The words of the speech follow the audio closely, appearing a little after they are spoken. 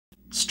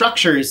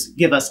structures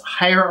give us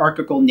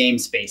hierarchical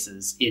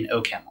namespaces in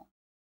OCaml.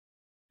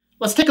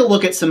 Let's take a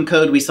look at some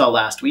code we saw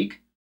last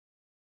week.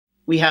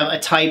 We have a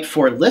type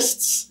for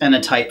lists and a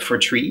type for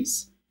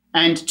trees,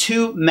 and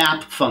two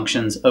map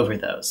functions over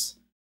those.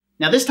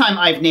 Now this time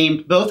I've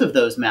named both of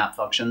those map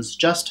functions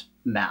just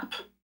map.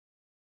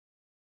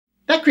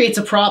 That creates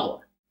a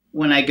problem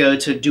when I go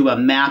to do a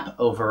map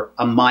over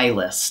a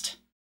MyList,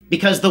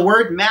 because the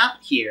word map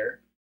here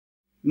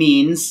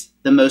means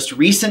the most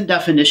recent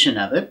definition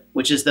of it,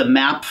 which is the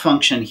map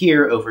function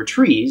here over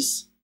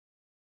trees,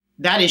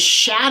 that is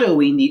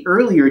shadowing the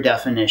earlier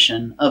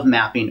definition of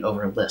mapping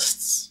over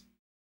lists.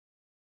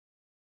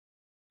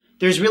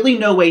 There's really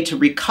no way to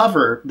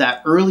recover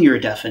that earlier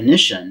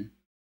definition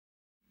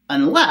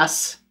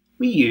unless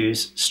we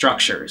use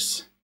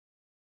structures.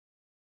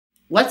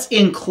 Let's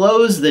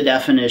enclose the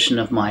definition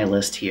of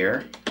MyList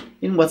here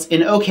in what's in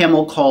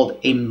OCaml called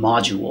a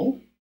module.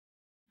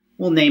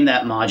 We'll name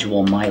that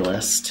module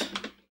MyList.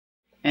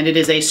 And it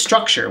is a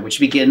structure which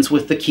begins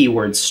with the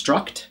keyword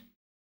struct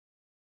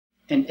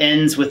and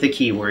ends with the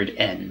keyword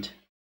end.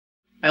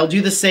 I'll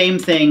do the same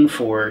thing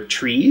for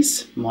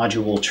trees.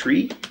 Module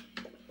tree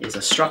is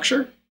a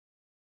structure,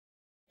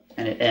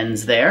 and it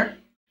ends there.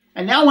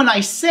 And now when I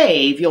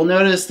save, you'll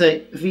notice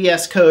that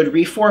VS Code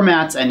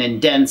reformats and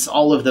indents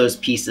all of those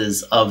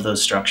pieces of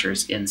those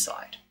structures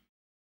inside.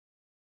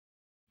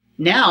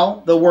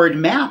 Now the word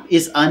map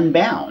is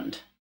unbound,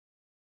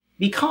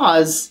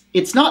 because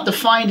it's not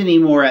defined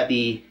anymore at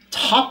the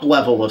top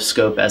level of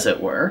scope, as it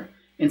were.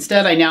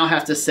 Instead, I now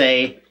have to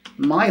say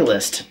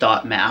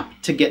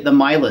mylist.map to get the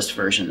MyList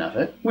version of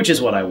it, which is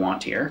what I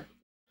want here,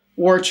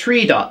 or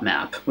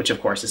tree.map, which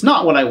of course is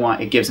not what I want.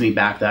 It gives me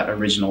back that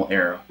original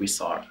error we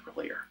saw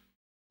earlier.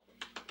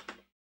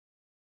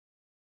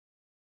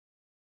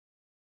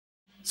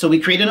 So we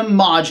created a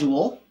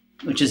module,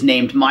 which is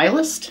named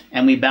MyList,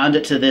 and we bound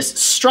it to this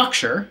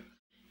structure.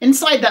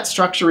 Inside that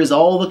structure is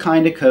all the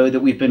kind of code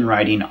that we've been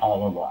writing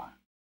all along.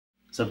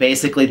 So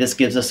basically, this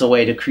gives us a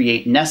way to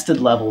create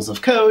nested levels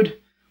of code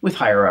with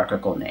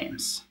hierarchical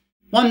names.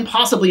 One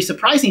possibly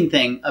surprising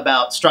thing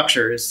about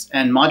structures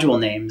and module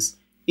names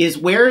is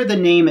where the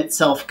name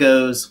itself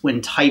goes when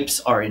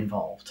types are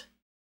involved.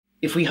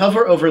 If we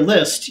hover over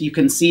list, you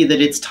can see that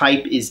its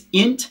type is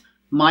int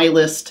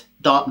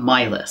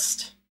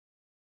mylist.mylist.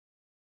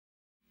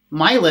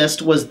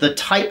 MyList was the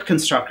type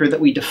constructor that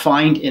we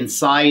defined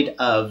inside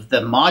of the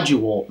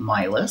module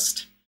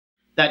MyList.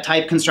 That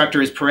type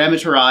constructor is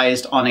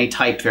parameterized on a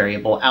type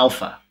variable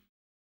alpha.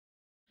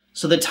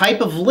 So the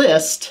type of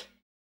list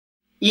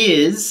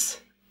is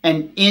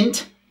an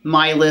int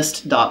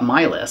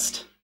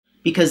mylist.mylist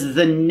because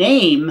the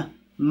name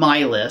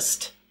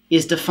MyList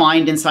is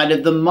defined inside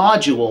of the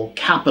module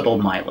capital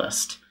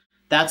MyList.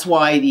 That's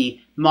why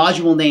the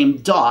module name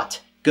dot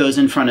goes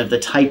in front of the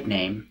type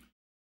name.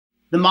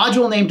 The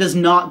module name does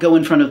not go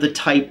in front of the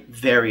type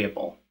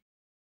variable.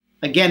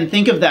 Again,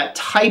 think of that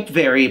type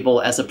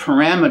variable as a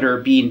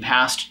parameter being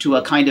passed to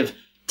a kind of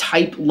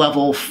type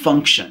level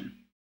function.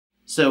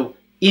 So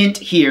int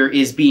here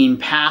is being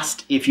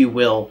passed, if you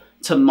will,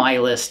 to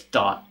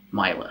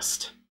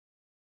mylist.mylist.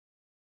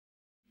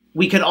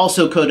 We could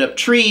also code up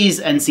trees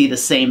and see the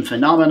same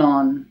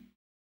phenomenon.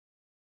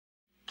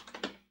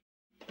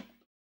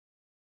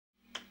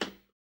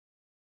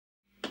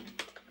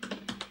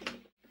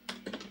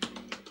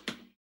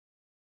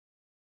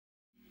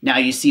 Now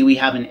you see we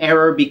have an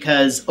error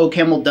because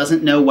OCaml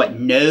doesn't know what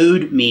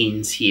node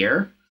means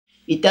here.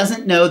 It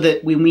doesn't know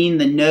that we mean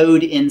the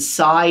node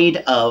inside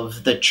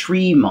of the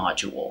tree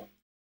module.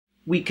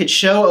 We could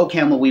show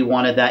OCaml we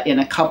wanted that in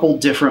a couple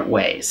different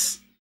ways.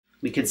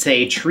 We could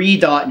say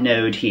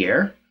tree.node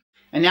here.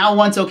 And now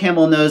once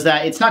OCaml knows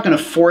that, it's not going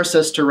to force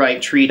us to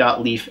write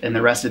tree.leaf in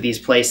the rest of these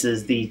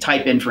places. The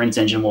type inference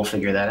engine will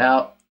figure that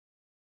out.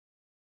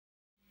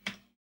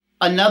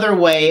 Another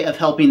way of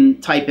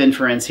helping type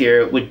inference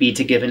here would be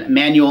to give a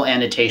manual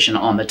annotation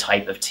on the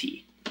type of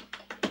T.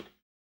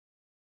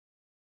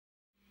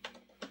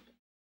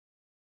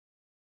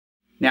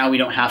 Now we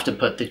don't have to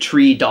put the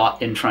tree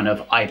dot in front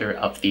of either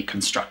of the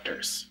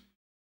constructors.